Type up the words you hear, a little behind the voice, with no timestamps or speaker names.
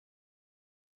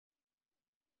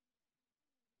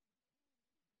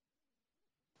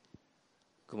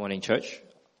Good morning, church.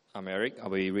 I'm Eric. I'll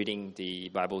be reading the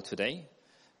Bible today,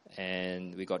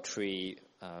 and we got three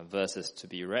verses to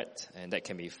be read, and that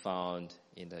can be found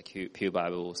in the Pew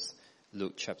Bibles,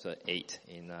 Luke chapter 8,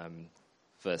 in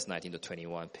verse 19 to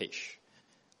 21, page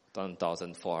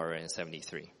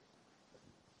 1473.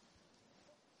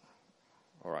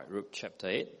 All right, Luke chapter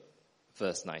 8,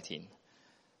 verse 19.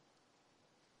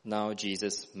 Now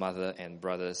Jesus' mother and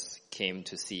brothers came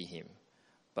to see him,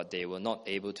 but they were not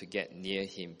able to get near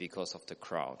him because of the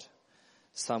crowd.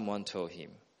 Someone told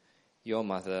him, "Your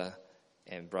mother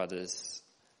and brothers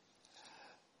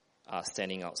are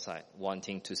standing outside,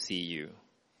 wanting to see you."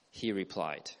 He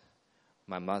replied,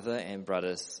 "My mother and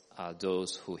brothers are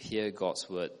those who hear God's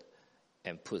word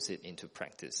and puts it into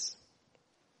practice."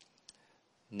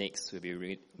 Next, we'll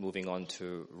be moving on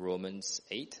to Romans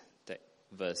 8,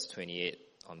 verse 28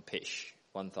 on page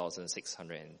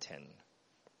 1610.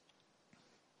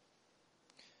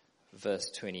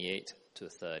 Verse 28 to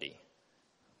 30.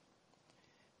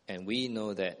 And we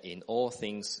know that in all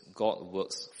things God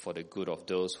works for the good of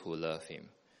those who love him,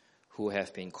 who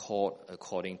have been called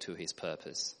according to his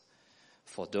purpose.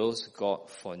 For those God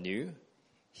foreknew,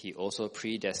 he also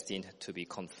predestined to be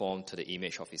conformed to the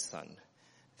image of his Son,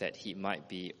 that he might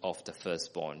be of the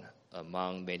firstborn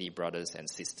among many brothers and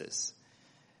sisters.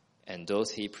 And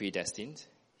those he predestined,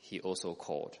 he also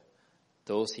called.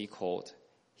 Those he called,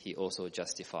 he also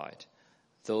justified.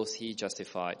 Those he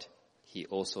justified, he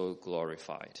also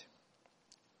glorified.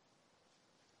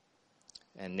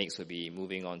 And next we'll be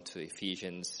moving on to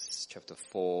Ephesians chapter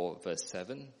 4, verse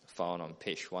 7, found on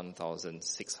page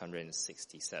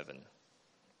 1667.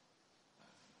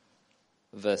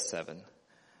 Verse 7.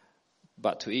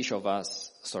 But to each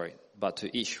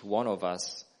one of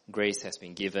us, grace has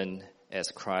been given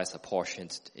as Christ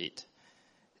apportioned it.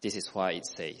 This is why it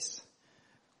says,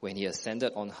 "When he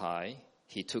ascended on high,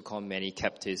 he took on many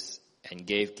captives and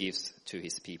gave gifts to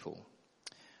his people."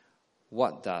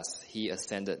 What does he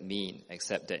ascended mean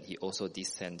except that he also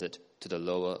descended to the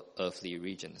lower earthly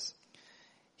regions?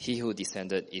 He who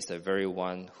descended is the very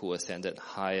one who ascended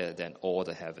higher than all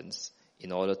the heavens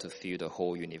in order to fill the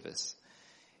whole universe.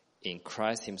 In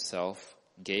Christ himself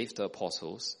gave the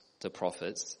apostles, the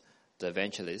prophets, the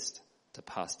evangelists, the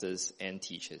pastors and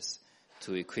teachers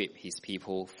to equip his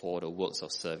people for the works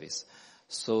of service,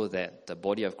 so that the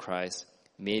body of Christ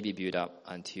may be built up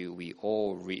until we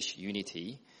all reach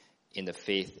unity in the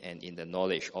faith and in the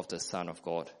knowledge of the Son of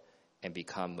God and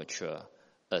become mature,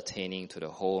 attaining to the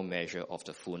whole measure of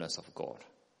the fullness of God.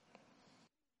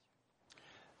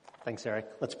 Thanks, Eric.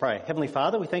 Let's pray. Heavenly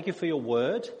Father, we thank you for your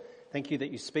word. Thank you that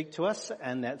you speak to us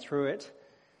and that through it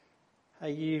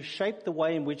you shape the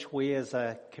way in which we as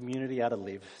a community are to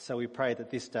live. So we pray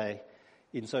that this day,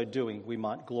 in so doing, we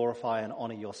might glorify and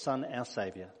honour your Son, our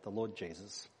Saviour, the Lord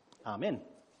Jesus. Amen.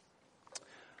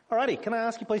 Alrighty, can I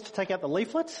ask you please to take out the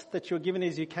leaflet that you were given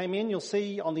as you came in? You'll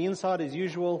see on the inside, as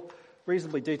usual,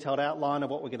 reasonably detailed outline of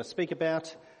what we're going to speak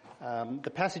about.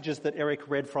 The passages that Eric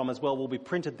read from as well will be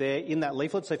printed there in that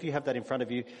leaflet, so if you have that in front of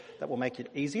you, that will make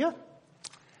it easier.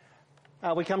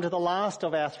 We come to the last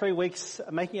of our 3 weeks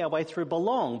making our way through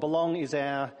Belong. Belong is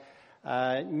our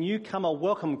newcomer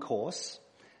welcome course.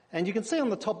 And you can see on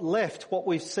the top left what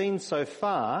we've seen so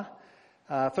far.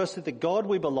 Firstly, the God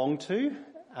we belong to,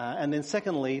 and then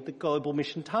secondly, the Global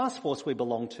Mission Task Force we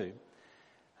belong to.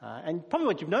 And probably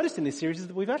what you've noticed in this series is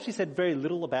that we've actually said very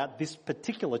little about this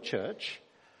particular church.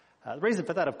 The reason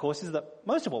for that, of course, is that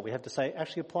most of what we have to say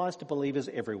actually applies to believers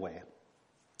everywhere.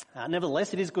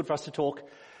 Nevertheless, it is good for us to talk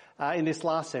in this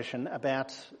last session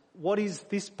about what is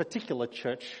this particular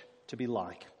church to be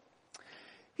like.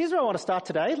 Here's where I want to start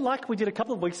today. Like we did a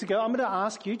couple of weeks ago, I'm going to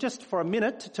ask you just for a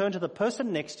minute to turn to the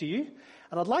person next to you,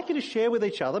 and I'd like you to share with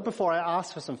each other, before I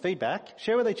ask for some feedback,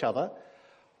 share with each other,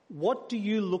 what do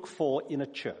you look for in a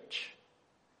church?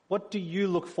 What do you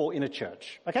look for in a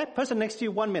church? Okay, person next to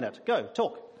you, 1 minute. Go,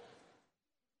 talk.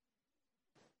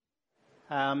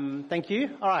 Thank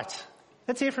you. All right.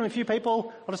 Let's hear from a few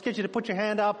people. I'll just get you to put your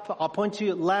hand up. I'll point to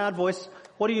you, loud voice.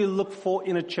 What do you look for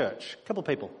in a church? A couple of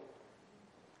people.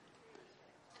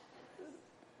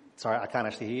 Sorry, I can't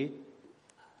actually hear you.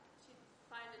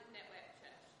 Find a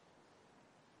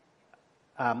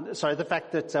network church. Sorry, the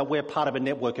fact that we're part of a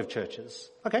network of churches.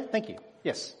 Okay, thank you.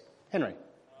 Yes, Henry.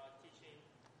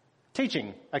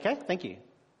 Teaching. Okay, thank you.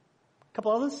 A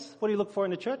couple others. What do you look for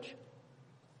in a church?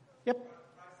 Yep.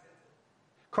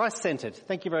 Christ-centered.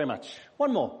 Thank you very much.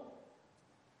 One more.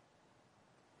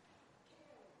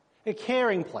 A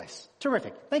caring place.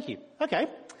 Terrific. Thank you. Okay.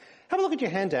 Have a look at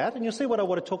your handout and you'll see what I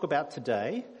want to talk about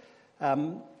today.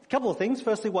 A couple of things.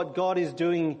 Firstly, what God is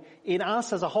doing in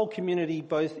us as a whole community,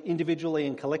 both individually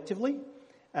and collectively.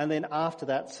 and then after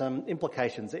that some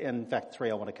implications, in fact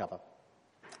 3 I want to cover.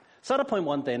 So to point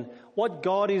 1 then, what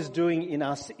God is doing in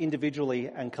us individually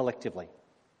and collectively.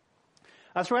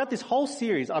 Throughout this whole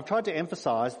series I've tried to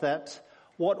emphasise that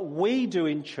what we do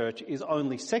in church is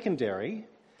only secondary.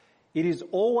 It is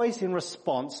always in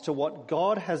response to what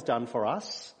God has done for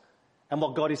us and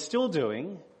what God is still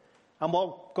doing and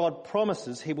what God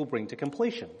promises he will bring to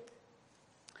completion.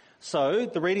 So,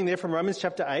 the reading there from Romans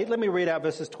chapter 8, let me read out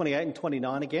verses 28 and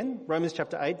 29 again. Romans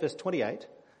chapter 8, verse 28.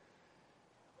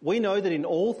 We know that in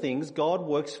all things God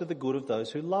works for the good of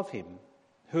those who love him,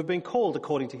 who have been called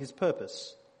according to his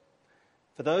purpose.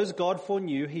 For those God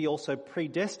foreknew, he also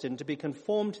predestined to be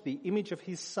conformed to the image of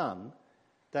his Son,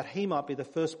 that he might be the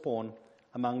firstborn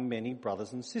among many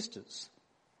brothers and sisters.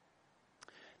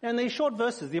 Now in these short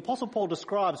verses, the Apostle Paul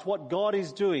describes what God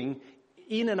is doing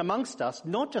in and amongst us,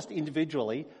 not just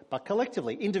individually, but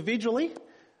collectively. Individually,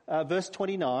 verse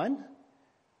 29,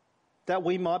 that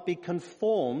we might be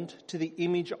conformed to the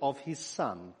image of his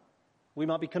Son. We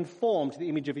might be conformed to the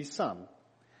image of his Son.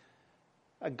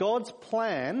 God's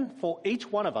plan for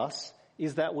each one of us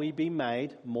is that we be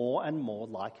made more and more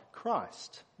like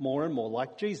Christ, more and more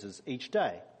like Jesus each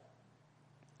day.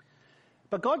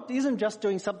 But God isn't just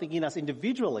doing something in us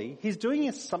individually, he's doing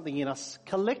something in us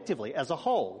collectively as a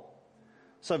whole.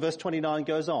 So verse 29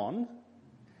 goes on,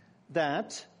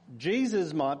 that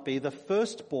Jesus might be the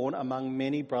firstborn among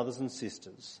many brothers and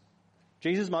sisters.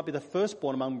 Jesus might be the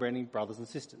firstborn among many brothers and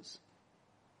sisters.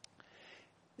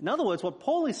 In other words, what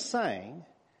Paul is saying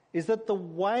is that the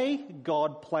way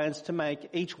God plans to make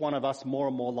each one of us more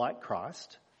and more like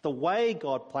Christ, the way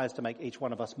God plans to make each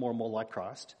one of us more and more like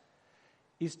Christ,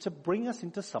 is to bring us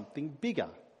into something bigger,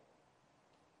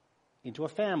 into a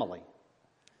family.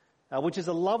 Which is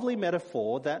a lovely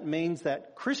metaphor that means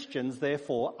that Christians,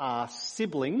 therefore, are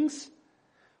siblings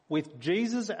with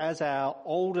Jesus as our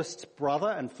oldest brother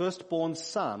and firstborn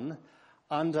son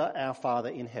under our Father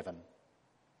in heaven.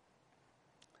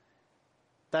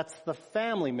 That's the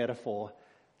family metaphor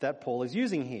that Paul is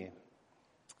using here.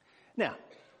 Now,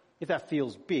 if that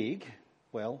feels big,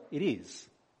 well, it is.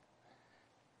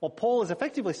 What Paul is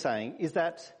effectively saying is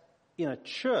that in a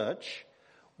church,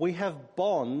 we have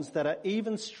bonds that are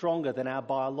even stronger than our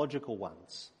biological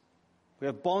ones. We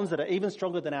have bonds that are even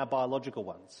stronger than our biological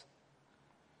ones.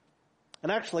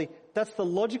 And actually, that's the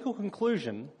logical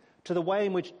conclusion to the way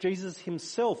in which Jesus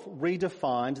himself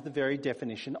redefined the very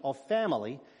definition of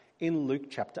family in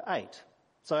Luke chapter 8.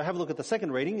 So have a look at the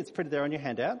second reading. It's printed there on your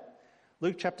handout.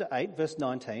 Luke chapter 8, verse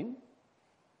 19.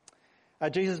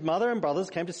 Jesus' mother and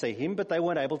brothers came to see him, but they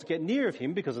weren't able to get near of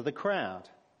him because of the crowd.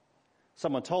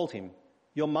 Someone told him,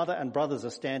 "Your mother and brothers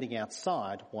are standing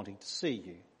outside wanting to see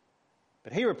you."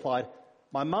 But he replied,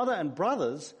 "My mother and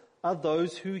brothers are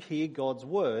those who hear God's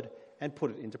word and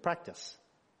put it into practice."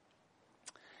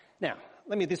 Now,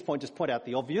 let me at this point just point out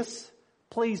the obvious.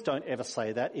 Please don't ever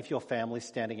say that if your family's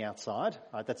standing outside.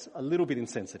 That's a little bit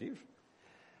insensitive.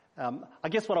 I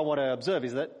guess what I want to observe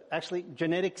is that actually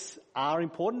genetics are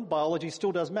important. Biology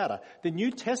still does matter. The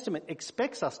New Testament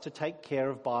expects us to take care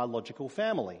of biological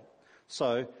family.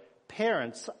 So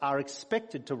parents are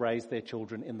expected to raise their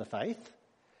children in the faith,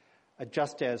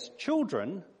 just as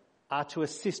children are to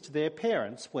assist their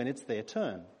parents when it's their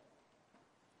turn.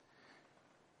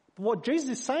 But what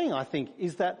Jesus is saying, I think,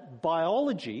 is that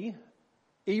biology,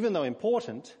 even though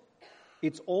important,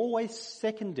 it's always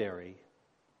secondary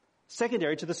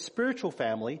to the spiritual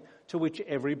family to which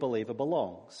every believer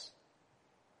belongs.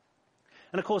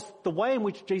 And of course, the way in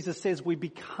which Jesus says we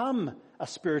become a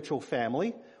spiritual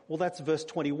family, well, that's verse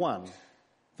 21.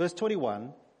 Verse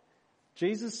 21,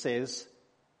 Jesus says,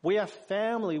 we are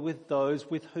family with those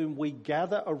with whom we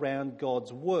gather around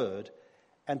God's word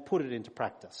and put it into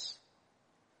practice.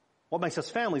 What makes us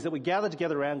family is that we gather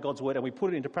together around God's word and we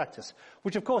put it into practice,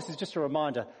 which of course is just a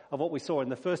reminder of what we saw in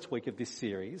the first week of this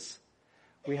series.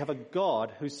 We have a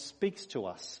God who speaks to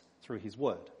us through his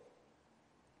word.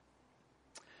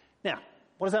 Now,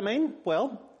 what does that mean?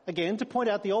 Well, again, to point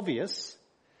out the obvious,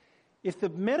 if the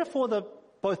metaphor that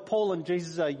both Paul and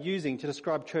Jesus are using to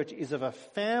describe church is of a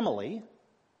family,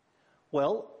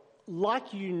 well,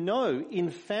 like you know,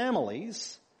 in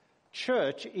families,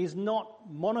 church is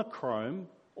not monochrome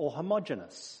or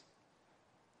homogeneous.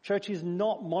 Church is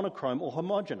not monochrome or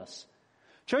homogeneous.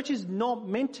 Church is not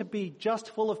meant to be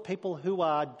just full of people who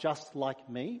are just like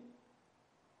me.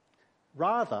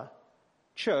 Rather,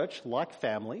 church, like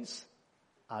families,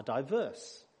 are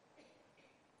diverse.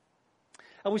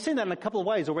 And we've seen that in a couple of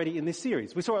ways already in this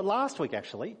series. We saw it last week,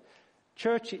 actually.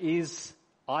 Church is,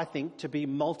 I think, to be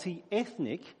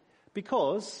multi-ethnic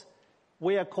because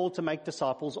we are called to make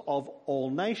disciples of all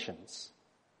nations.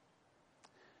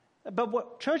 But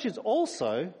what church is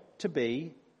also to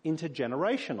be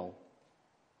intergenerational.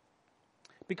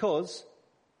 Because,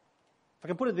 if I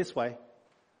can put it this way,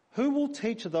 who will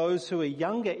teach those who are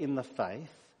younger in the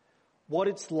faith what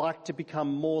it's like to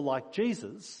become more like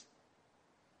Jesus,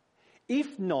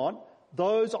 if not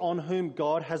those on whom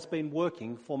God has been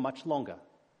working for much longer?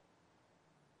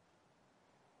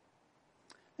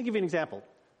 I'll give you an example.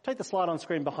 Take the slide on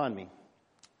screen behind me.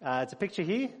 It's a picture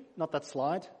here, not that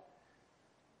slide.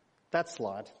 That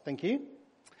slide, thank you.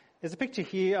 There's a picture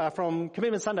here from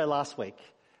Commitment Sunday last week.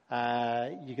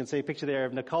 You can see a picture there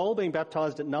of Nicole being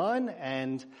baptised at 9,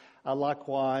 and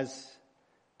likewise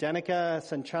Danica,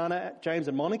 Sanchana, James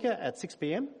and Monica at 6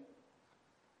 p.m.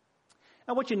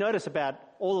 And what you notice about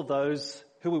all of those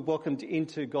who we welcomed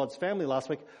into God's family last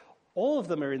week, all of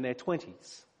them are in their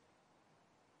 20s.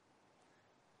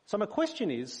 So my question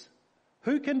is,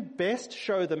 who can best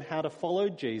show them how to follow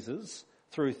Jesus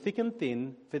through thick and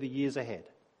thin for the years ahead?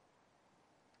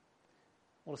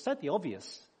 Well, to state the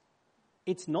obvious,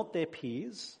 it's not their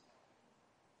peers.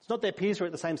 It's not their peers who are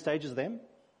at the same stage as them.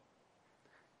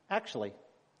 Actually,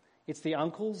 it's the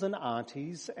uncles and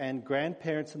aunties and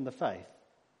grandparents in the faith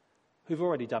who've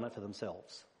already done it for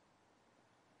themselves.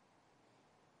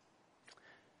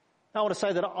 Now, I want to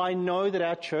say that I know that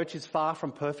our church is far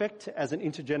from perfect as an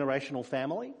intergenerational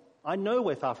family. I know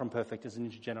we're far from perfect as an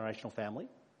intergenerational family.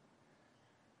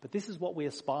 But this is what we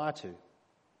aspire to.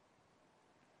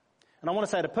 And I want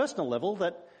to say at a personal level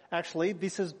that actually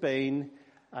this has been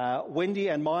Wendy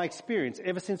and my experience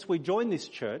ever since we joined this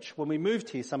church when we moved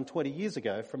here some 20 years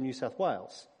ago from New South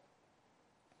Wales.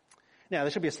 Now,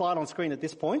 there should be a slide on screen at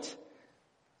this point.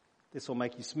 This will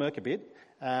make you smirk a bit.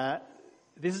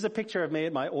 This is a picture of me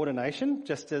at my ordination,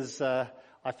 just as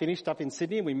I finished up in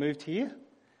Sydney and we moved here.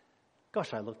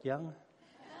 Gosh, I look young.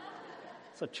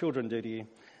 That's what children do to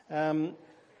you.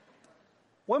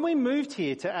 When we moved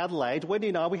here to Adelaide, Wendy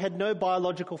and I, we had no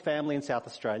biological family in South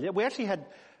Australia. We actually had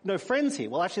no friends here.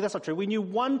 Well, actually, that's not true. We knew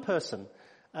one person.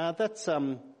 That's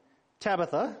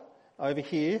Tabitha over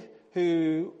here,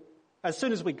 who, as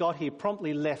soon as we got here,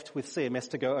 promptly left with CMS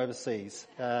to go overseas.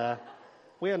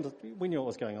 We knew what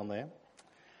was going on there.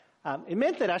 It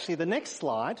meant that actually the next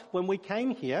slide, when we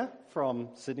came here from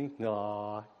Sydney,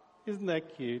 isn't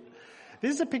that cute?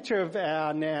 This is a picture of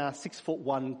our now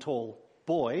 6'1" tall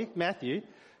boy, Matthew,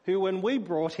 who when we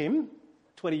brought him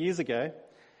 20 years ago,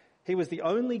 he was the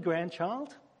only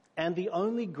grandchild and the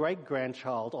only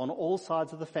great-grandchild on all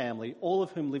sides of the family, all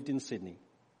of whom lived in Sydney.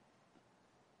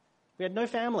 We had no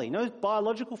family, no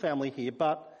biological family here,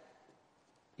 but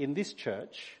in this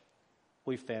church,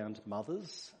 we found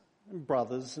mothers and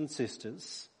brothers and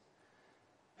sisters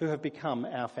who have become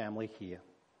our family here.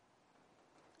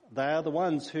 They are the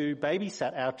ones who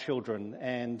babysat our children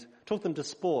and took them to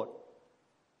sport.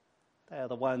 They are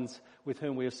the ones with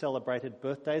whom we have celebrated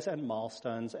birthdays and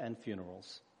milestones and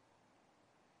funerals.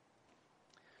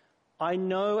 I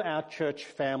know our church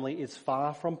family is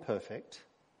far from perfect,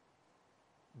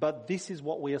 but this is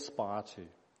what we aspire to.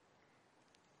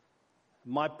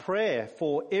 My prayer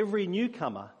for every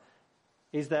newcomer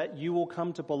is that you will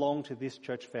come to belong to this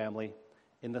church family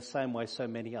in the same way so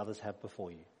many others have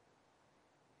before you.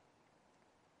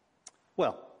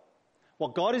 Well,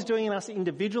 what God is doing in us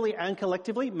individually and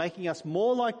collectively, making us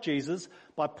more like Jesus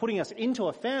by putting us into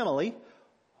a family,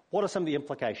 what are some of the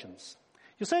implications?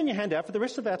 You'll see in your handout, for the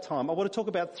rest of our time, I want to talk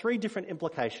about 3 different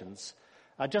implications.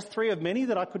 Just 3 of many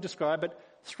that I could describe, but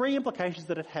 3 implications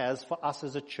that it has for us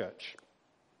as a church.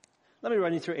 Let me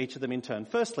run you through each of them in turn.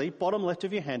 Firstly, bottom left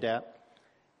of your handout,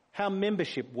 how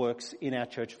membership works in our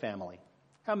church family.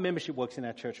 How membership works in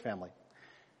our church family.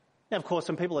 Now, of course,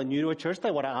 some people are new to a church.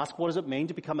 They want to ask, what does it mean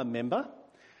to become a member?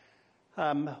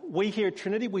 We here at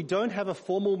Trinity, we don't have a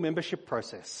formal membership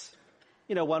process.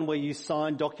 You know, one where you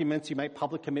sign documents, you make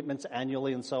public commitments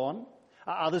annually and so on.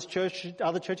 Other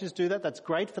churches do that. That's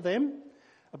great for them.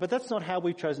 But that's not how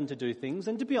we've chosen to do things.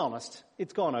 And to be honest,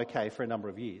 it's gone okay for a number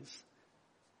of years.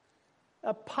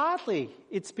 Partly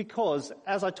it's because,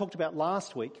 as I talked about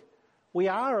last week, we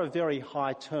are a very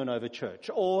high turnover church.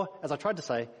 Or, as I tried to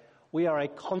say, we are a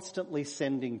constantly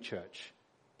sending church.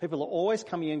 People are always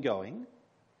coming and going.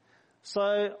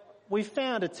 So we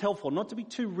found it's helpful not to be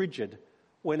too rigid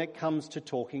when it comes to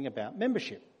talking about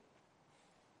membership.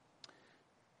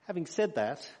 Having said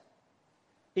that,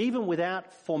 even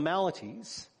without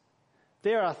formalities,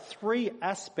 there are 3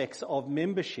 aspects of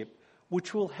membership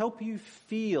which will help you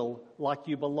feel like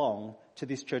you belong to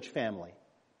this church family.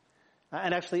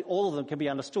 And actually all of them can be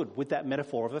understood with that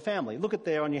metaphor of a family. Look at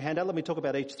there on your handout. Let me talk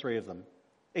about each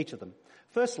of them.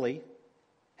 Firstly,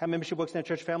 how membership works in our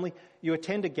church family. You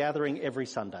attend a gathering every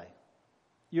Sunday.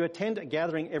 You attend a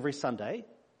gathering every Sunday.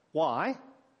 Why?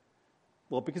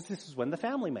 Well, because this is when the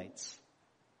family meets.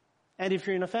 And if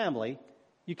you're in a family,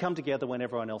 you come together when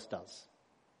everyone else does.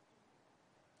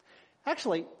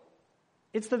 Actually,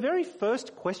 it's the very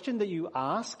first question that you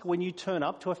ask when you turn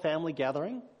up to a family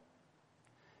gathering.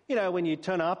 You know, when you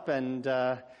turn up and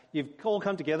you've all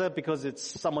come together because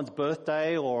it's someone's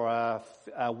birthday or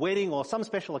a wedding or some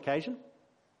special occasion.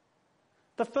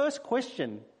 The first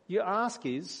question you ask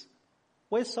is,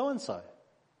 where's so-and-so?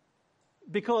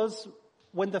 Because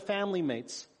when the family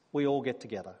meets, we all get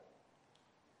together.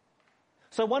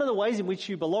 So one of the ways in which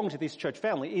you belong to this church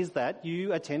family is that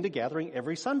you attend a gathering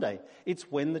every Sunday. It's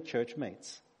when the church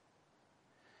meets.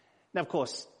 Now, of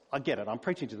course, I get it. I'm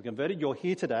preaching to the converted. You're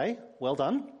here today. Well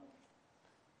done.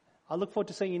 I look forward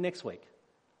to seeing you next week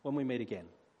when we meet again.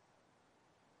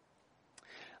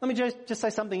 Let me just say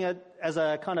something as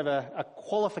a kind of a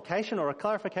qualification or a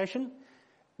clarification.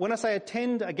 When I say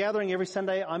attend a gathering every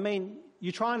Sunday, I mean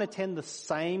you try and attend the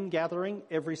same gathering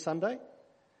every Sunday.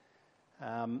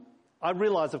 I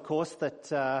realise, of course,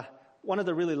 that one of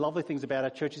the really lovely things about our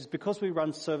church is because we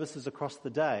run services across the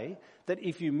day, that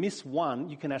if you miss one,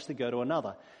 you can actually go to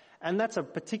another. And that's a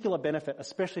particular benefit,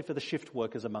 especially for the shift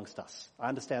workers amongst us. I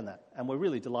understand that, and we're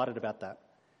really delighted about that.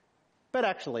 But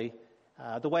actually,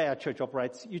 the way our church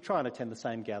operates, you try and attend the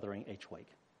same gathering each week.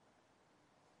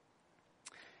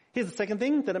 Here's the second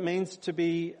thing that it means to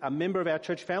be a member of our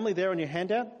church family. There on your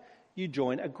handout, you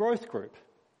join a growth group.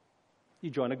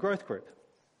 You join a growth group.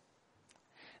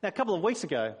 Now, a couple of weeks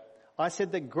ago, I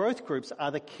said that growth groups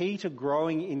are the key to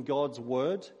growing in God's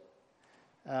Word.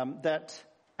 That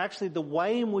actually the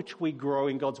way in which we grow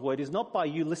in God's Word is not by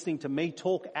you listening to me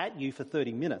talk at you for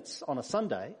 30 minutes on a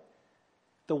Sunday.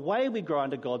 The way we grow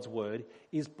under God's Word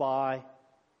is by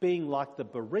being like the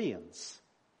Bereans,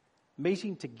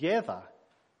 meeting together,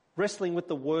 wrestling with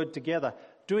the Word together,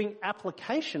 doing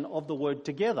application of the Word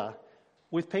together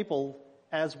with people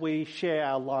as we share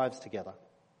our lives together.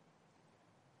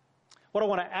 What I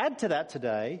want to add to that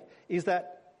today is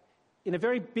that in a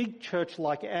very big church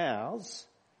like ours,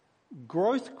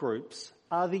 growth groups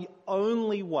are the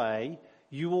only way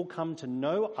you will come to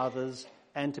know others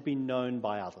and to be known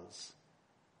by others.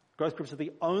 Growth groups are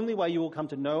the only way you will come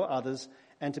to know others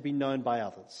and to be known by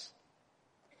others.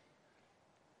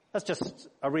 That's just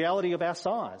a reality of our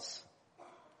size.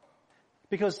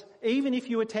 Because even if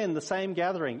you attend the same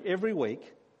gathering every week,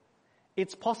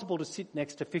 it's possible to sit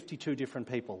next to 52 different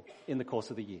people in the course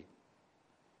of the year.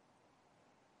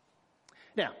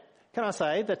 Now, can I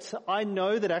say that I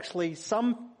know that actually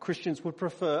some Christians would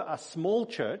prefer a small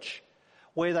church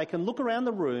where they can look around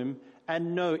the room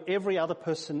and know every other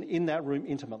person in that room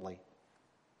intimately.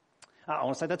 I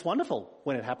want to say that's wonderful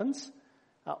when it happens.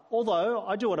 Although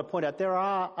I do want to point out there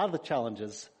are other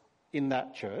challenges in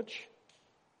that church.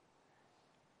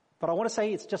 But I want to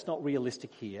say it's just not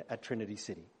realistic here at Trinity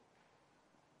City.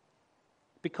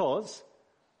 Because,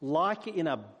 like in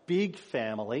a big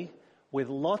family with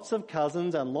lots of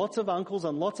cousins and lots of uncles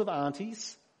and lots of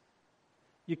aunties,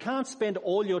 you can't spend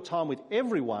all your time with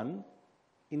everyone.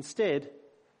 Instead,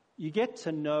 you get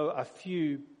to know a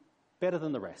few better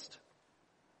than the rest.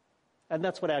 And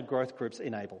that's what our growth groups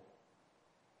enable.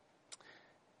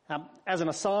 As an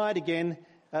aside, again,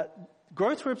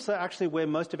 growth groups are actually where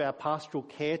most of our pastoral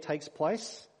care takes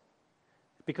place.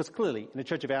 Because clearly, in a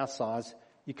church of our size,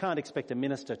 you can't expect a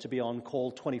minister to be on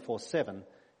call 24/7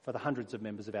 for the hundreds of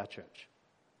members of our church.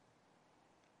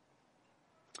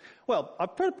 Well, I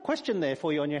put a question there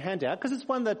for you on your handout because it's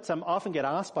one that I often get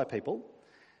asked by people.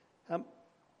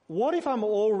 What if I'm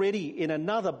already in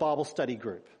another Bible study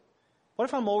group? What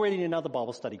if I'm already in another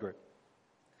Bible study group?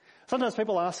 Sometimes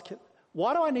people ask,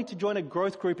 why do I need to join a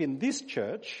growth group in this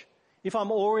church if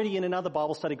I'm already in another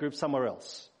Bible study group somewhere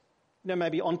else? You know,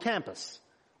 maybe on campus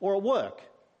or at work.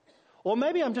 Or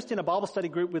maybe I'm just in a Bible study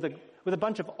group with a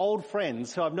bunch of old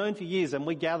friends who I've known for years and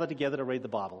we gather together to read the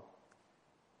Bible.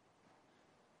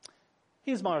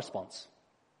 Here's my response.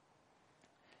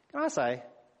 Can I say,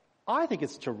 I think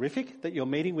it's terrific that you're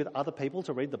meeting with other people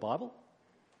to read the Bible.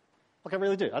 Like I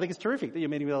really do. I think it's terrific that you're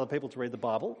meeting with other people to read the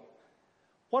Bible.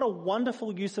 What a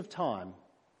wonderful use of time.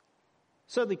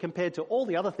 Certainly compared to all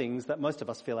the other things that most of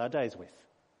us fill our days with.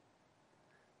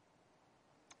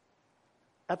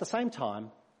 At the same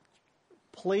time,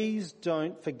 please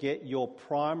don't forget your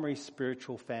primary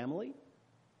spiritual family.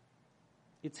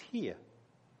 It's here,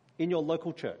 in your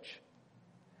local church.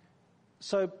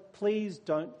 So please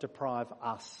don't deprive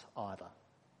us either.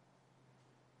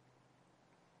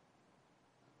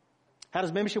 How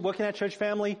does membership work in our church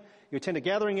family? You attend a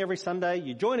gathering every Sunday,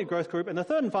 you join a growth group, and the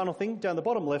third and final thing, down the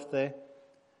bottom left there,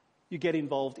 you get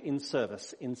involved in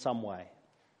service in some way.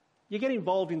 You get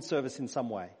involved in service in some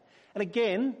way. And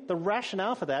again, the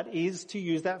rationale for that is to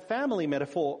use that family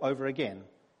metaphor over again.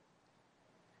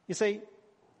 You see,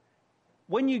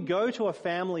 when you go to a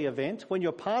family event, when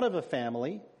you're part of a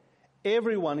family,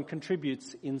 everyone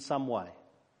contributes in some way.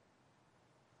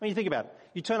 When you think about it,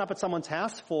 you turn up at someone's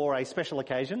house for a special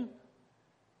occasion,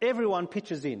 everyone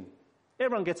pitches in.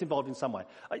 Everyone gets involved in some way.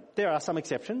 There are some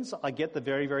exceptions. I get the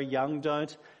very, very young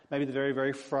don't, maybe the very,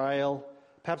 very frail,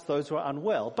 perhaps those who are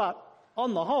unwell. But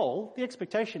on the whole, the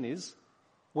expectation is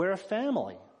we're a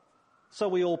family, so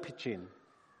we all pitch in.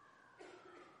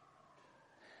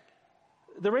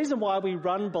 The reason why we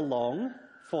run Belong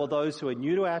for those who are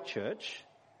new to our church,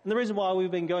 and the reason why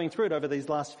we've been going through it over these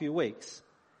last few weeks,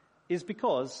 is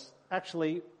because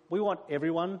actually we want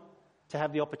everyone to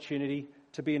have the opportunity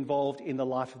to be involved in the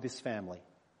life of this family,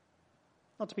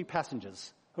 not to be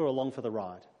passengers who are along for the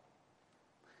ride.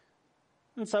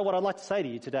 And so what I'd like to say to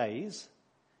you today is,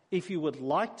 if you would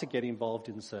like to get involved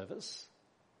in service,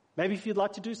 maybe if you'd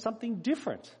like to do something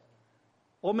different,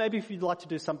 or maybe if you'd like to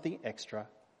do something extra,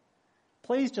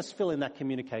 please just fill in that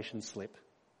communication slip.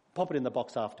 Pop it in the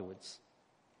box afterwards.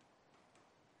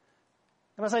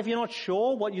 And I say, if you're not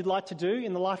sure what you'd like to do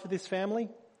in the life of this family,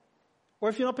 or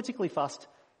if you're not particularly fussed,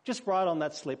 just write on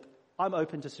that slip, I'm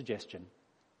open to suggestion,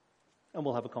 and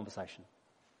we'll have a conversation.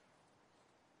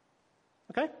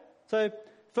 Okay? So,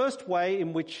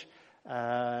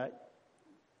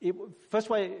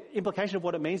 implication of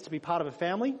what it means to be part of a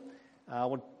family.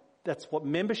 That's what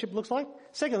membership looks like.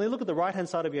 Secondly, look at the right-hand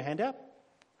side of your handout.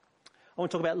 I want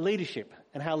to talk about leadership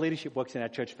and how leadership works in our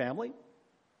church family.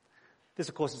 This,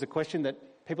 of course, is a question that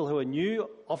people who are new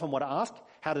often want to ask.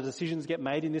 How do decisions get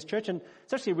made in this church? And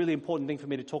it's actually a really important thing for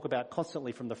me to talk about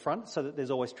constantly from the front so that there's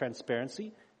always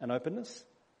transparency and openness.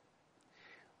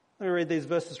 Let me read these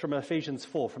verses from Ephesians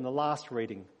 4, from the last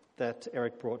reading that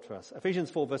Eric brought for us. Ephesians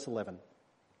 4, verse 11.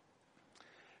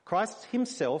 Christ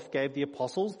himself gave the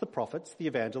apostles, the prophets, the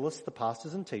evangelists, the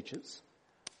pastors and teachers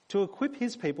to equip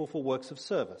his people for works of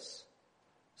service,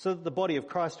 so that the body of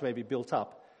Christ may be built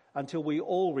up until we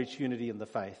all reach unity in the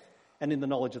faith and in the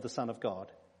knowledge of the Son of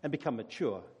God and become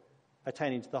mature,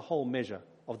 attaining to the whole measure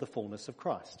of the fullness of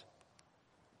Christ.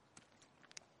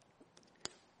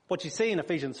 What you see in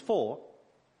Ephesians 4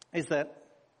 is that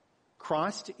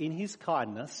Christ, in his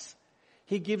kindness,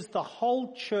 he gives the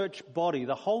whole church body,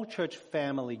 the whole church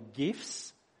family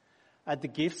gifts, the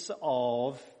gifts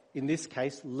of, in this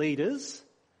case, leaders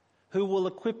who will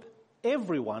equip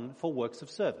everyone for works of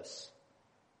service.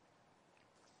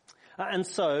 And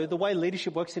so the way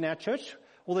leadership works in our church,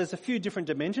 well, there's a few different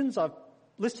dimensions. I've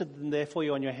listed them there for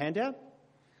you on your handout.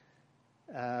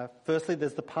 Firstly,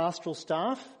 there's the pastoral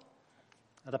staff.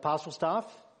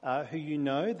 Who you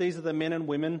know, these are the men and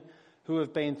women who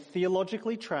have been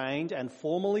theologically trained and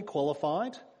formally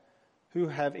qualified, who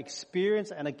have experience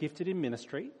and are gifted in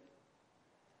ministry,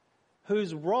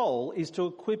 whose role is to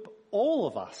equip all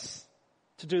of us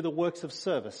to do the works of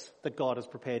service that God has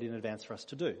prepared in advance for us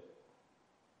to do.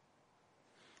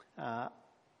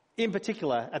 In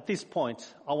particular, at this point,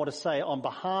 I want to say on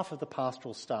behalf of the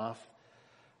pastoral staff,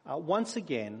 once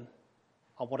again,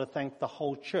 I want to thank the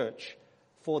whole church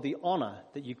for the honour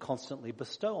that you constantly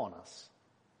bestow on us.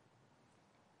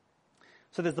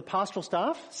 So there's the pastoral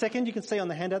staff. Second, you can see on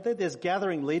the handout there's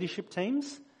gathering leadership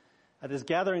teams.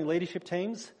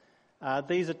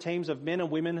 These are teams of men and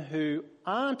women who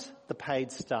aren't the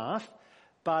paid staff,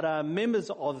 but are members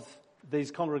of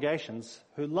these congregations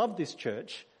who love this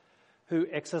church, who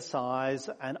exercise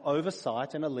an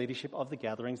oversight and a leadership of the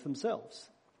gatherings themselves.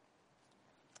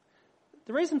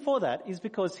 The reason for that is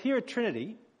because here at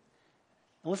Trinity,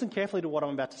 and listen carefully to what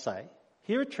I'm about to say,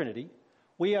 here at Trinity,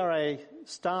 we are a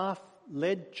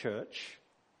staff-led church.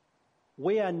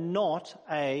 We are not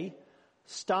a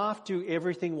staff do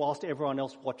everything whilst everyone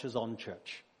else watches on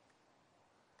church.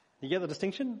 You get the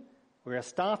distinction? We're a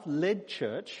staff-led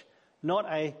church, not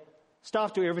a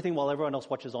staff do everything while everyone else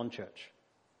watches on church.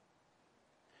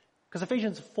 Because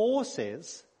Ephesians 4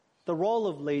 says the role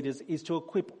of leaders is to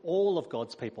equip all of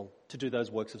God's people to do those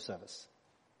works of service.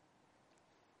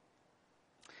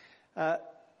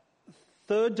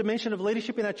 Third dimension of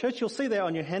leadership in our church, you'll see there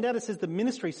on your handout, it says the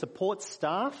ministry support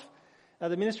staff. Now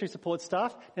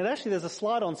actually there's a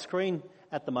slide on screen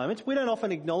at the moment. We don't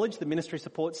often acknowledge the ministry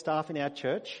support staff in our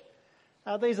church.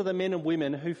 These are the men and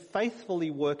women who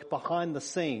faithfully work behind the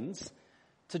scenes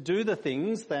to do the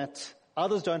things that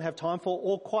others don't have time for,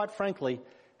 or quite frankly,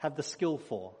 have the skill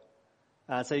for.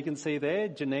 So you can see there,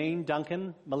 Janine,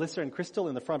 Duncan, Melissa and Crystal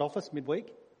in the front office midweek.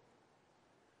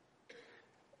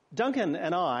 Duncan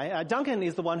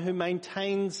is the one who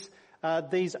maintains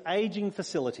these ageing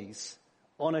facilities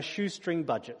on a shoestring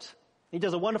budget. He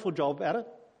does a wonderful job at it.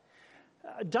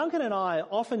 Duncan and I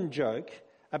often joke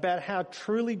about how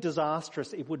truly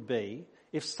disastrous it would be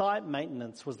if site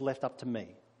maintenance was left up to me.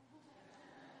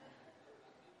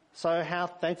 So how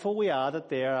thankful we are that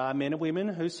there are men and women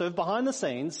who serve behind the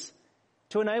scenes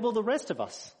to enable the rest of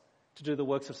us to do the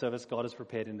works of service God has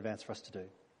prepared in advance for us to do.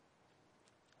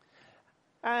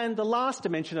 And the last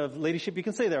dimension of leadership, you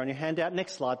can see there on your handout,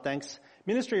 next slide, thanks,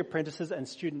 ministry apprentices and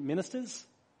student ministers.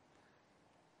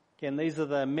 Again, these are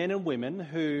the men and women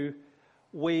who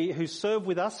serve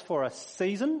with us for a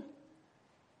season,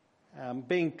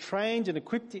 being trained and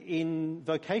equipped in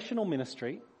vocational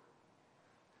ministry.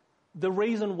 The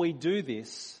reason we do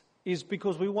this is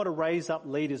because we want to raise up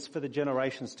leaders for the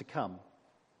generations to come.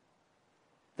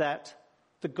 That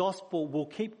the gospel will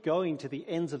keep going to the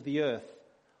ends of the earth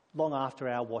long after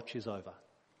our watch is over.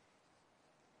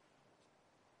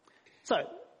 So,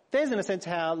 there's in a sense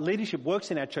how leadership works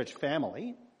in our church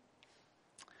family.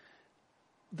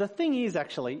 The thing is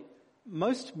actually,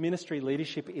 most ministry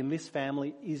leadership in this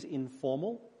family is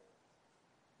informal.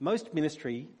 Most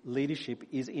ministry leadership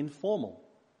is informal.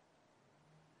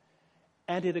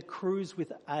 And it accrues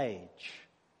with age.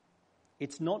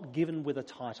 It's not given with a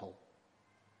title.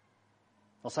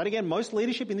 I'll say it again, most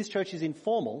leadership in this church is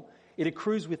informal. It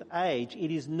accrues with age.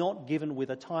 It is not given with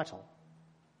a title.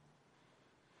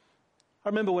 I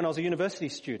remember when I was a university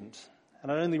student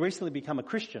and I'd only recently become a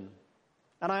Christian,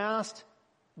 and I asked,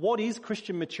 what is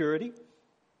Christian maturity?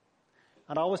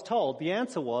 And I was told the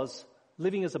answer was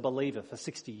living as a believer for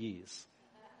 60 years.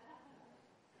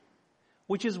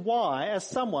 Which is why, as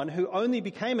someone who only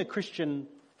became a Christian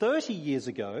 30 years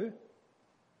ago,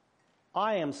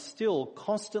 I am still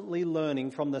constantly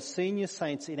learning from the senior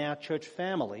saints in our church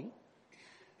family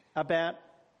about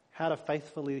how to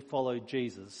faithfully follow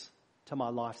Jesus to my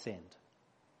life's end.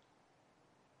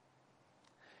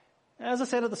 As I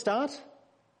said at the start,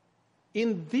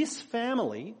 in this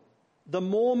family, the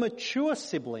more mature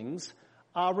siblings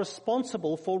are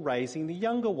responsible for raising the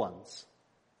younger ones.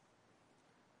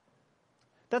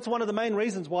 That's one of the main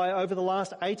reasons why over the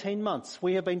last 18 months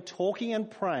we have been talking and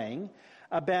praying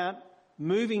about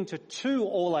moving to 2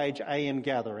 all-age AM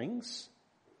gatherings,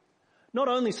 not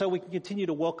only so we can continue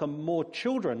to welcome more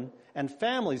children and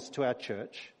families to our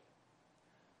church,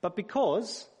 but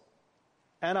because,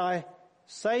 and I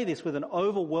say this with an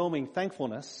overwhelming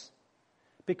thankfulness,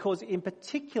 because in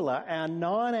particular our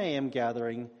 9 AM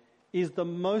gathering is the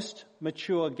most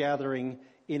mature gathering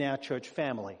in our church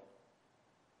family.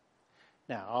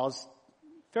 Now, I was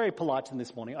very polite to them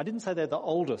this morning. I didn't say they're the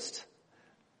oldest.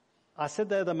 I said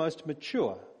they're the most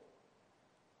mature.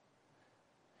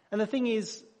 And the thing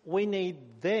is, we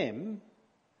need them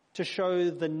to show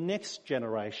the next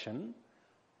generation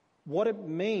what it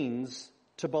means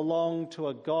to belong to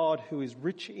a God who is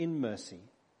rich in mercy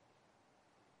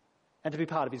and to be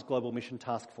part of his global mission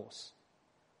task force.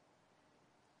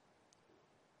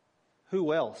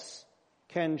 Who else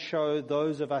can show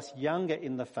those of us younger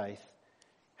in the faith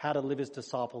how to live as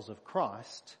disciples of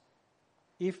Christ,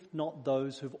 if not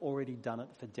those who've already done it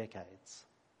for decades?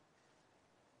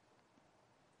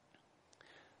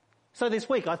 So this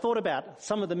week I thought about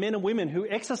some of the men and women who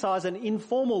exercise an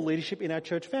informal leadership in our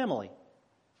church family.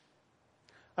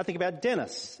 I think about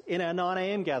Dennis in our 9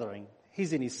 AM gathering.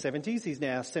 He's in his 70s, he's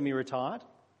now semi-retired.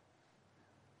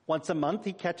 Once a month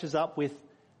he catches up with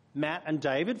Matt and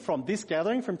David from this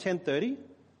gathering from 10:30,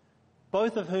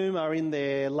 both of whom are in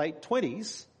their late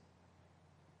 20s,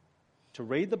 to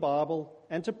read the Bible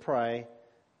and to pray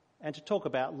and to talk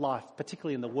about life,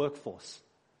 particularly in the workforce,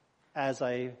 as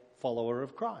a follower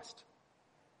of Christ.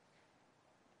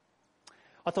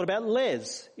 I thought about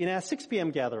Les in our 6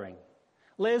 p.m. gathering.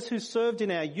 Les, who served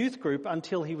in our youth group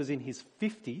until he was in his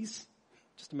 50s,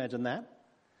 just imagine that,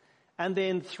 and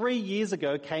then 3 years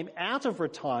ago came out of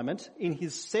retirement in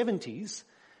his 70s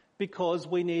because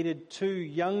we needed 2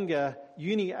 younger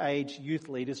uni-age youth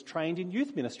leaders trained in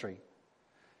youth ministry,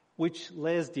 which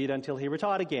Les did until he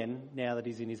retired again, now that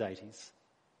he's in his 80s.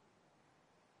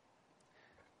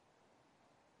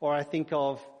 Or I think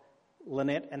of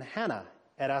Lynette and Hannah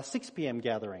at our 6 p.m.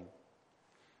 gathering.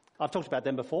 I've talked about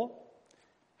them before.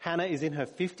 Hannah is in her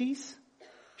 50s.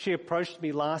 She approached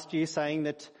me last year saying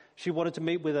that she wanted to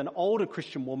meet with an older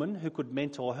Christian woman who could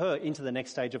mentor her into the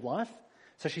next stage of life.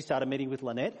 So she started meeting with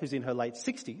Lynette, who's in her late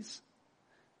 60s.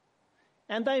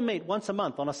 And they meet once a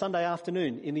month on a Sunday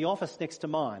afternoon in the office next to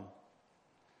mine.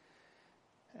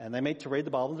 And they meet to read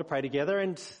the Bible and to pray together.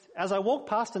 And as I walk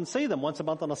past and see them once a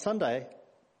month on a Sunday,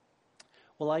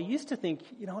 well, I used to think,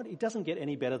 you know what, it doesn't get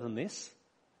any better than this.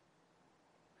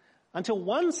 Until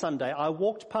one Sunday I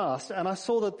walked past and I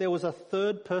saw that there was a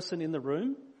third person in the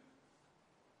room.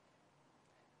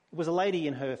 It was a lady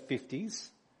in her 50s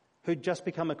who'd just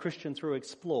become a Christian through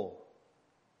Explore.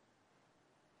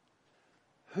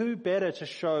 Who better to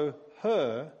show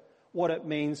her what it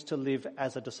means to live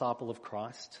as a disciple of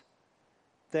Christ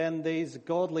than these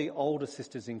godly older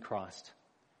sisters in Christ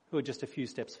who are just a few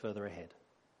steps further ahead?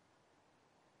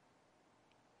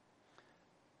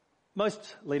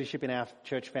 Most leadership in our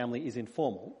church family is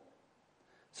informal.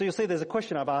 So you'll see there's a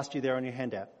question I've asked you there on your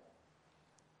handout.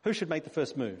 Who should make the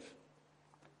first move?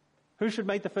 Who should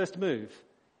make the first move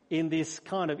in this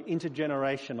kind of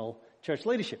intergenerational church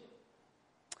leadership?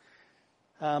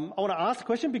 I want to ask the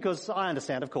question because I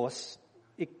understand, of course,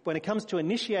 when it comes to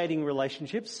initiating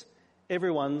relationships,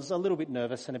 everyone's a little bit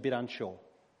nervous and a bit unsure.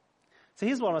 So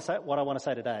here's what I want to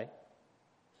say today.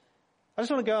 I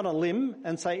just want to go on a limb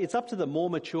and say it's up to the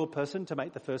more mature person to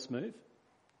make the first move.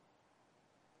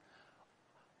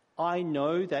 I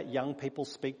know that young people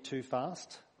speak too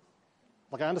fast.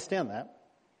 I understand that.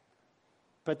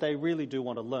 But they really do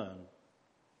want to learn.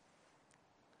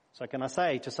 So can I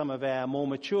say to some of our more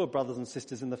mature brothers and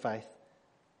sisters in the faith,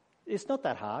 it's not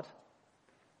that hard.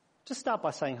 Just start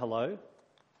by saying hello.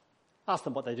 Ask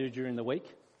them what they do during the week.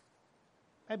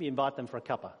 Maybe invite them for a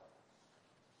cuppa.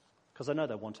 Because I know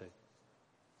they want to.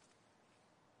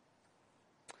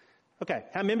 Okay,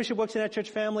 how membership works in our church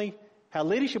family, how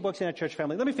leadership works in our church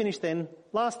family. Let me finish then.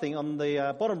 Last thing on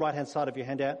the bottom right-hand side of your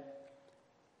handout.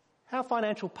 How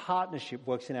financial partnership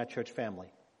works in our church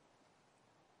family.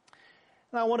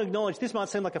 Now I want to acknowledge this might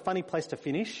seem like a funny place to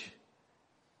finish,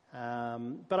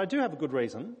 but I do have a good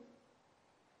reason.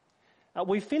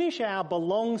 We finish our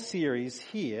Belong series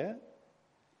here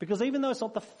because even though it's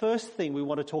not the first thing we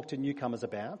want to talk to newcomers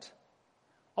about,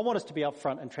 I want us to be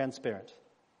upfront and transparent.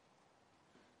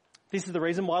 This is the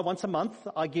reason why once a month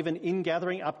I give an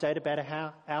in-gathering update about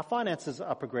how our finances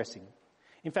are progressing.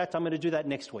 In fact, I'm going to do that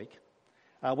next week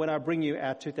when I bring you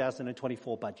our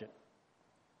 2024 budget.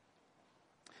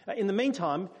 In the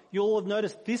meantime, you'll have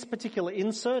noticed this particular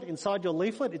insert inside your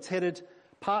leaflet. It's headed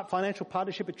Financial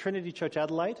Partnership at Trinity Church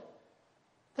Adelaide.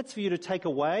 That's for you to take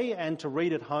away and to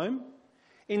read at home.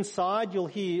 Inside, you'll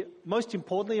hear, most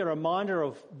importantly, a reminder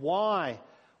of why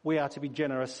we are to be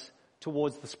generous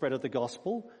towards the spread of the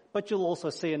gospel, but you'll also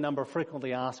see a number of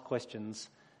frequently asked questions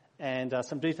and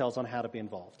some details on how to be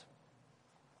involved.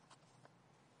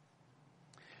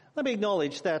 Let me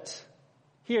acknowledge that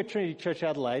here at Trinity Church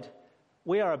Adelaide,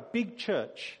 we are a big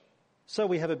church, so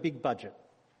we have a big budget.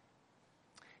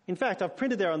 In fact, I've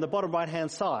printed there on the bottom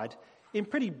right-hand side in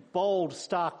pretty bold,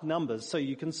 stark numbers so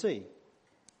you can see.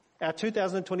 Our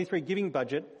 2023 giving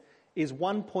budget is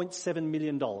 $1.7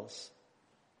 million. And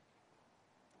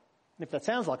if that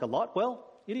sounds like a lot,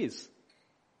 well, it is.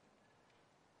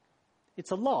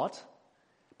 It's a lot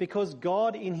because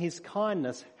God in his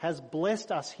kindness has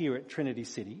blessed us here at Trinity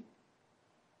City.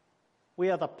 We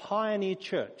are the pioneer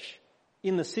church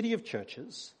in the city of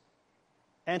churches,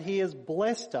 and he has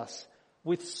blessed us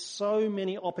with so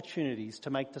many opportunities to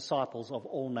make disciples of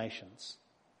all nations.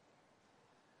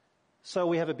 So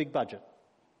we have a big budget.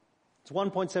 It's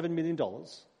 $1.7 million.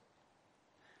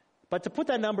 But to put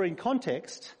that number in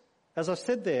context, as I've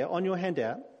said there on your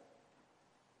handout,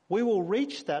 we will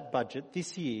reach that budget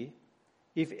this year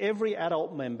if every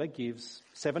adult member gives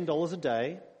 $7 a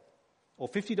day, or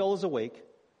 $50 a week,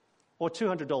 or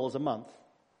 $200 a month,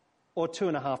 or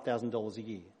 $2,500 a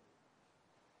year.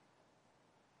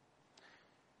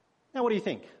 Now, what do you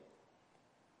think?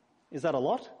 Is that a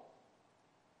lot?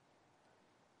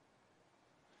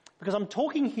 Because I'm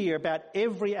talking here about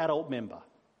every adult member.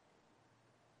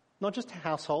 Not just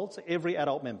households, every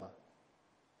adult member.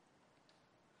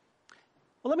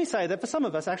 Well, let me say that for some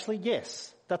of us, actually,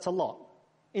 yes, that's a lot.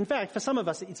 In fact, for some of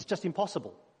us, it's just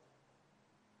impossible.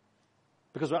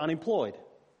 Because we're unemployed,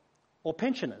 or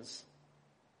pensioners,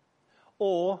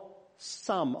 or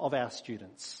some of our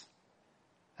students.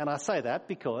 And I say that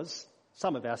because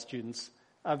some of our students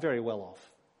are very well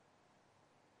off.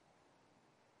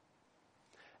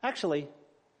 Actually,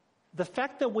 the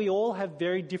fact that we all have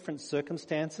very different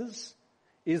circumstances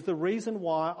is the reason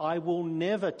why I will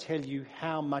never tell you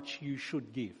how much you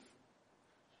should give.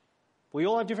 We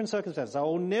all have different circumstances. I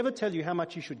will never tell you how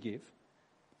much you should give.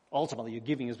 Ultimately, your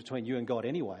giving is between you and God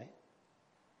anyway.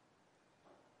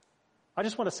 I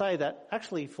just want to say that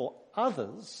actually for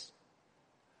others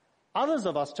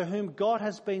of us to whom God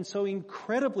has been so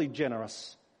incredibly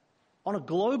generous on a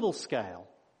global scale,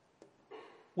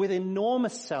 with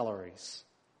enormous salaries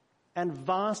and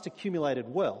vast accumulated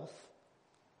wealth,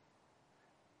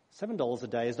 $7 a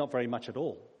day is not very much at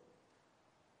all.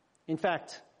 In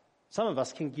fact, some of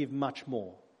us can give much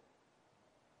more.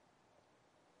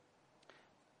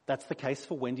 That's the case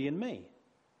for Wendy and me.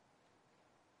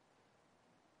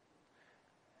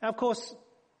 Now, of course,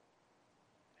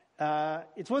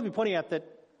 it's worth me pointing out that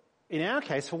in our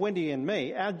case, for Wendy and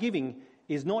me, our giving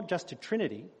is not just to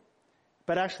Trinity,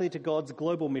 but actually to God's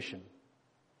global mission.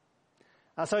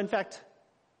 So in fact,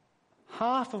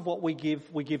 half of what we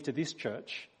give to this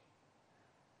church,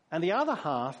 and the other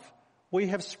half we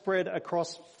have spread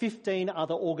across 15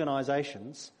 other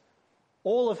organisations,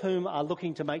 all of whom are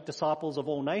looking to make disciples of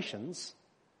all nations,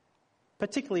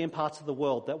 particularly in parts of the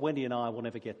world that Wendy and I will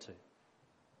never get to.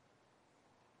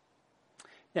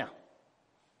 Now,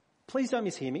 please don't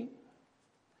mishear me.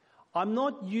 I'm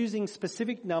not using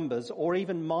specific numbers or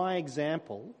even my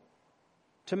example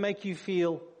to make you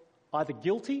feel either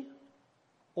guilty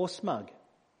or smug.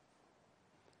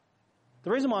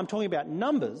 The reason why I'm talking about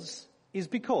numbers is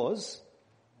because,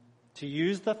 to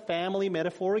use the family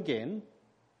metaphor again,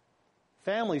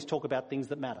 families talk about things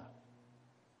that matter.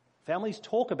 Families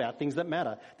talk about things that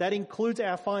matter. That includes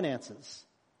our finances.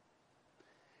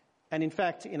 And in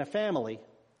fact, in a family,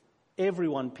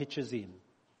 everyone pitches in.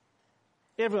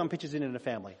 Everyone pitches in a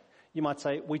family. You might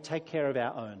say, we take care of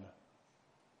our own.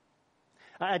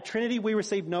 At Trinity, we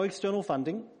receive no external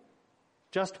funding,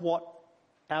 just what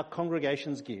our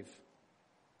congregations give.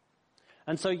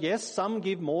 And so, yes, some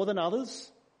give more than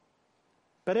others,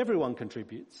 but everyone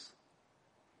contributes.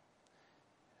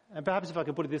 And perhaps if I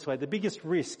could put it this way, the biggest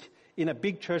risk in a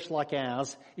big church like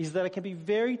ours is that it can be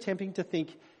very tempting to think,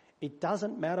 it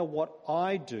doesn't matter what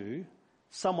I do,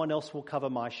 someone else will cover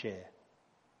my share.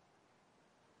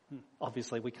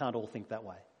 Obviously, we can't all think that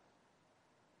way.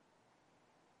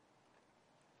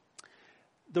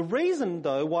 The reason,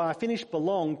 though, why I finished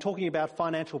Belong talking about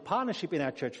financial partnership in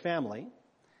our church family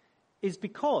is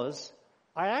because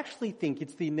I actually think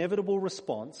it's the inevitable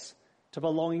response to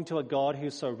belonging to a God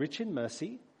who's so rich in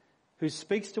mercy, who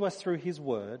speaks to us through his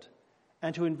word,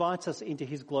 and who invites us into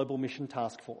his global mission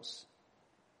task force.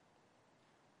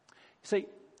 See,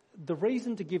 the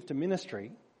reason to give to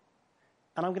ministry,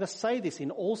 and I'm going to say this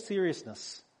in all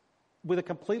seriousness, with a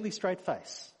completely straight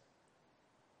face,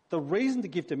 the reason to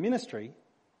give to ministry,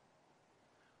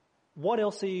 what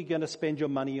else are you going to spend your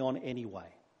money on anyway?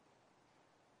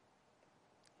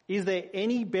 Is there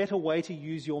any better way to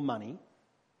use your money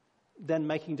than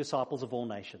making disciples of all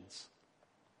nations?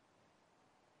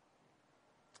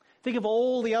 Think of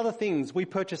all the other things we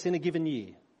purchase in a given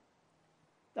year.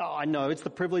 Oh, I know it's the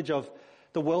privilege of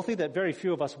the wealthy that very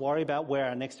few of us worry about where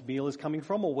our next meal is coming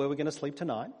from or where we're going to sleep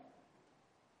tonight.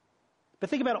 But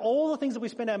think about all the things that we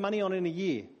spend our money on in a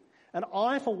year. And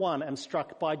I, for one, am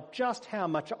struck by just how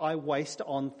much I waste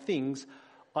on things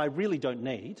I really don't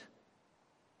need,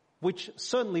 which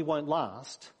certainly won't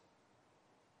last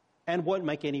and won't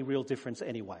make any real difference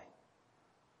anyway.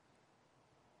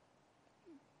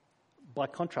 By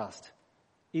contrast,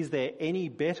 is there any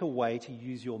better way to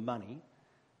use your money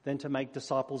than to make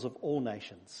disciples of all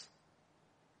nations?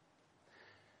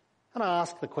 And I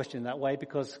ask the question that way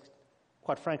because,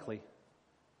 quite frankly,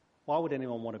 why would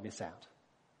anyone want to miss out?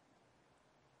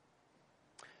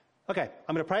 Okay,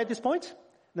 I'm going to pray at this point.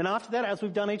 Then after that, as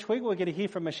we've done each week, we're going to hear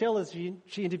from Michelle as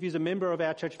she interviews a member of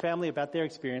our church family about their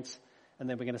experience, and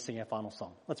then we're going to sing our final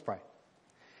song. Let's pray.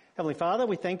 Heavenly Father,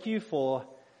 we thank you for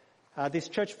this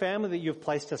church family that you've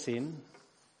placed us in.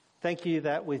 Thank you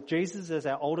that with Jesus as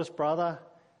our oldest brother,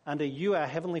 under you, our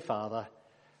Heavenly Father,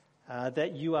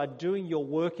 that you are doing your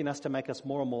work in us to make us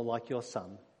more and more like your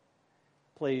Son.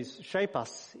 Please shape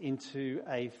us into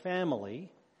a family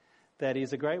that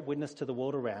is a great witness to the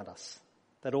world around us,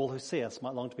 that all who see us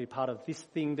might long to be part of this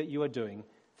thing that you are doing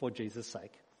for Jesus'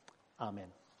 sake. Amen.